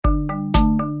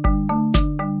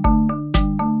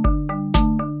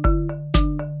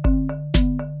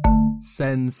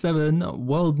Sen 7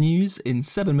 World News in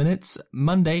 7 minutes,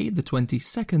 Monday the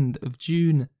 22nd of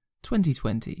June,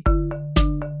 2020.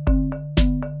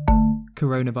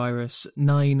 Coronavirus.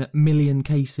 9 million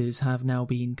cases have now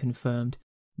been confirmed.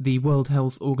 The World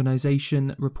Health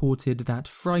Organization reported that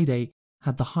Friday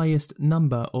had the highest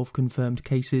number of confirmed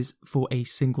cases for a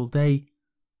single day,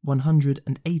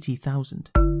 180,000.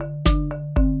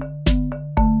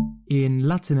 In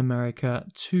Latin America,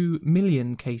 2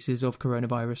 million cases of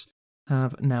coronavirus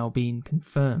have now been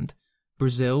confirmed.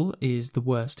 Brazil is the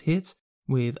worst hit,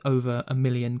 with over 1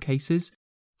 million cases,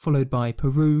 followed by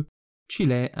Peru,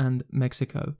 Chile and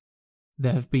Mexico.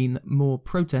 There have been more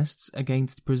protests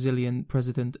against Brazilian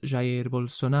President Jair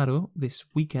Bolsonaro this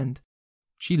weekend.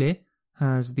 Chile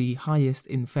has the highest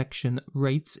infection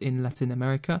rates in Latin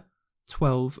America.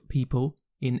 12 people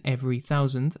in every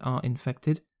 1,000 are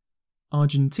infected.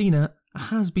 Argentina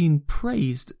has been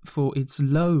praised for its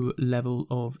low level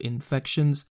of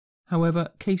infections. However,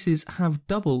 cases have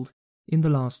doubled in the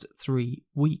last 3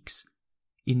 weeks.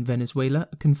 In Venezuela,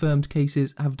 confirmed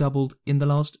cases have doubled in the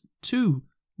last 2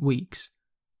 weeks.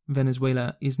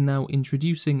 Venezuela is now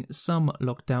introducing some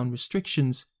lockdown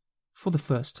restrictions for the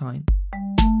first time.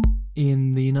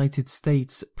 In the United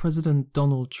States, President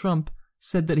Donald Trump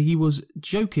said that he was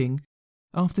joking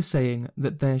after saying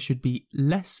that there should be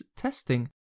less testing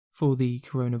for the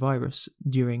coronavirus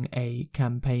during a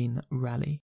campaign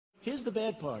rally. Here's the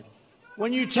bad part.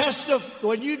 When you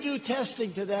do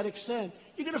testing to that extent,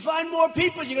 you're going to find more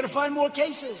people, you're going to find more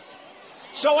cases.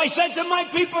 So I said to my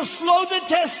people, slow the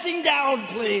testing down,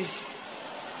 please.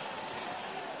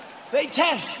 They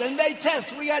test and they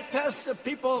test. We got tests if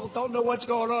people don't know what's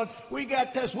going on. We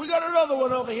got tests. We got another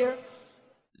one over here.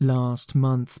 Last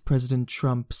month, President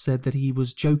Trump said that he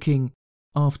was joking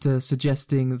after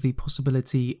suggesting the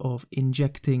possibility of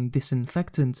injecting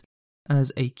disinfectant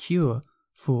as a cure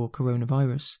for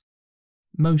coronavirus.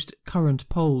 Most current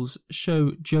polls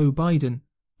show Joe Biden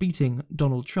beating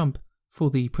Donald Trump for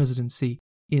the presidency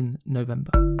in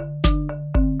November.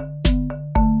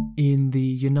 In the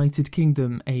United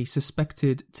Kingdom, a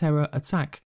suspected terror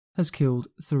attack has killed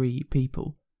 3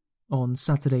 people. On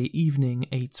Saturday evening,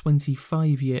 a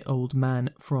 25-year-old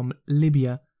man from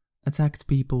Libya attacked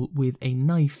people with a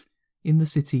knife in the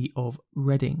city of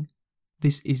Reading.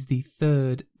 This is the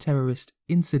 3rd terrorist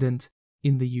incident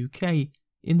in the UK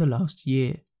in the last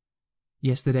year.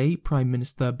 Yesterday, Prime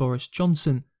Minister Boris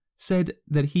Johnson said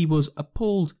that he was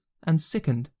appalled and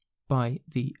sickened by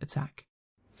the attack.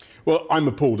 Well, I'm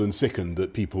appalled and sickened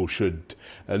that people should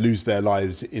lose their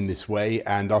lives in this way,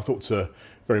 and our thoughts are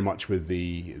very much with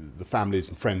the families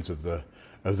and friends of the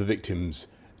victims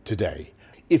today.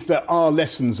 If there are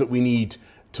lessons that we need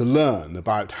to learn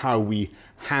about how we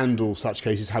handle such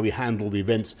cases, how we handle the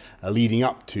events leading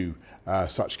up to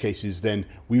such cases, then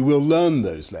we will learn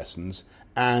those lessons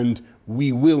and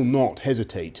we will not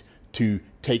hesitate to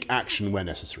take action where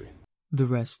necessary. The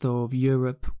rest of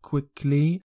Europe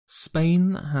quickly.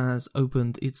 Spain has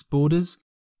opened its borders,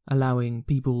 allowing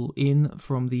people in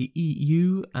from the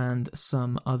EU and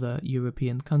some other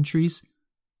European countries.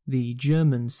 The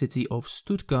German city of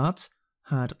Stuttgart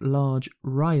had large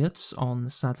riots on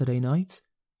Saturday night.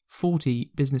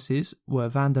 40 businesses were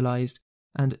vandalized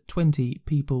and 20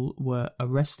 people were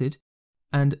arrested.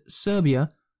 And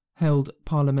Serbia held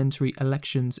parliamentary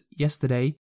elections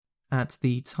yesterday. At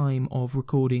the time of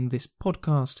recording this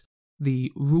podcast,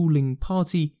 the ruling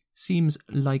party seems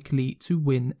likely to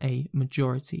win a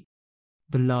majority.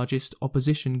 The largest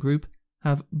opposition group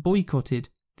have boycotted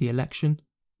the election,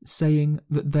 saying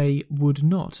that they would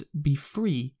not be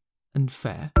free and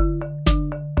fair.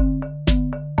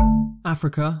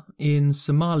 Africa. In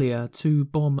Somalia, 2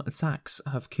 bomb attacks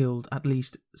have killed at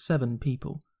least 7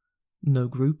 people. No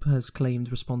group has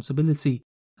claimed responsibility.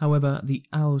 However, the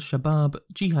Al-Shabaab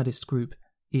jihadist group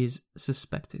is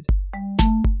suspected.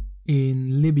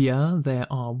 In Libya, there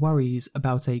are worries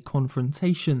about a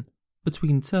confrontation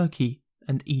between Turkey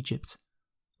and Egypt.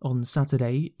 On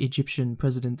Saturday, Egyptian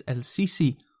President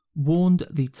El-Sisi warned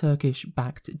the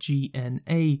Turkish-backed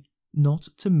GNA not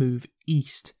to move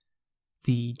east.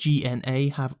 The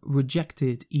GNA have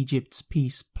rejected Egypt's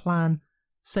peace plan,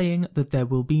 saying that there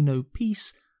will be no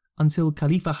peace until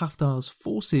Khalifa Haftar's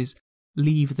forces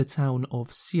leave the town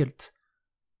of Sirte.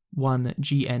 One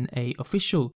GNA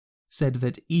official said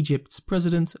that Egypt's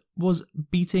president was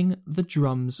beating the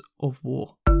drums of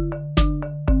war.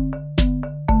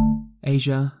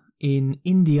 Asia. In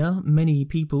India, many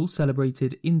people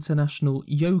celebrated International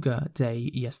Yoga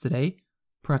Day yesterday,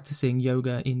 practicing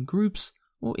yoga in groups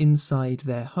or inside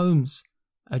their homes.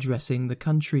 Addressing the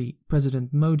country,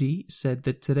 President Modi said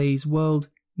that today's world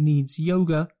needs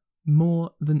yoga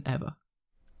more than ever.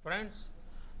 Friends,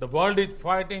 the world is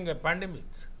fighting a pandemic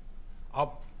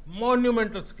of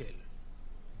monumental scale,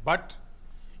 but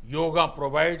yoga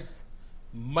provides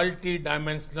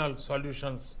multi-dimensional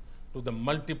solutions to the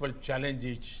multiple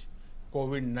challenges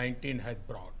COVID-19 has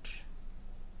brought.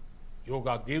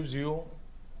 Yoga gives you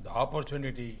the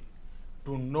opportunity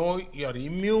to know your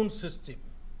immune system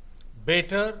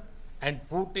better and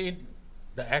put in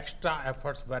the extra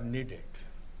efforts where needed.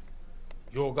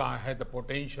 Yoga has the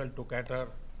potential to cater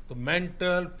to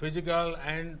mental, physical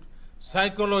and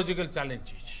psychological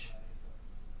challenges.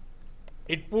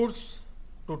 It puts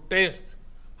to test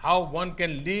how one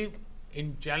can live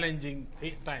in challenging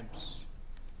times.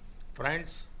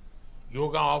 Friends,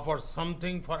 yoga offers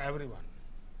something for everyone.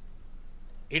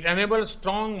 It enables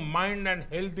strong mind and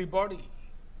healthy body.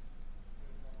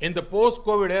 In the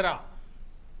post-COVID era,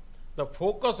 the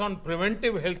focus on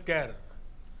preventive health care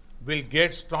will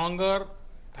get stronger,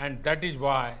 and that is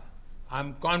why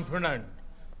I'm confident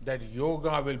that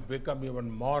yoga will become even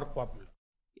more popular.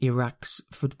 Iraq's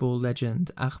football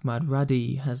legend Ahmad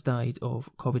Radi has died of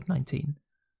COVID-19.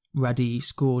 Radi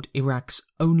scored Iraq's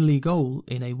only goal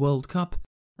in a World Cup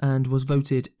and was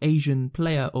voted Asian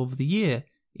Player of the Year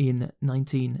in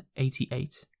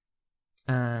 1988.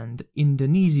 And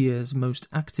Indonesia's most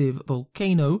active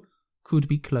volcano could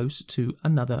be close to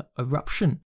another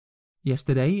eruption.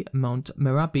 Yesterday, Mount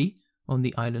Merapi on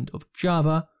the island of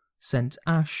Java sent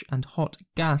ash and hot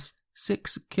gas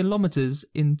 6 kilometers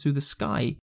into the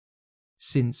sky.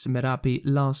 Since Merapi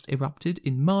last erupted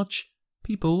in March,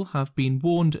 people have been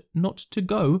warned not to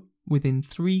go within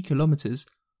 3 kilometers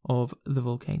of the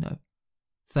volcano.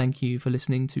 Thank you for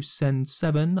listening to Send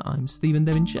 7. I'm Stephen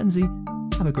De Vincenzi.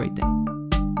 Have a great day.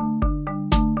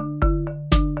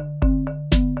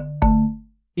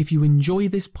 If you enjoy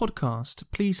this podcast,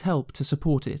 please help to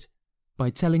support it by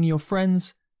telling your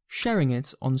friends, sharing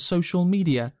it on social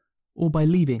media, or by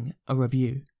leaving a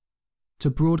review. To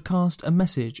broadcast a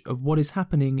message of what is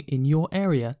happening in your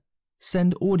area,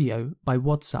 send audio by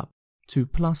WhatsApp to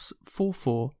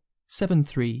 +44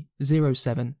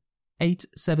 7307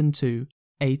 872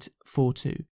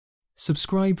 842.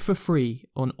 Subscribe for free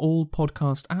on all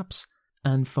podcast apps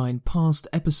and find past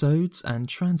episodes and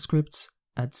transcripts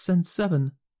at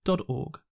send7.org.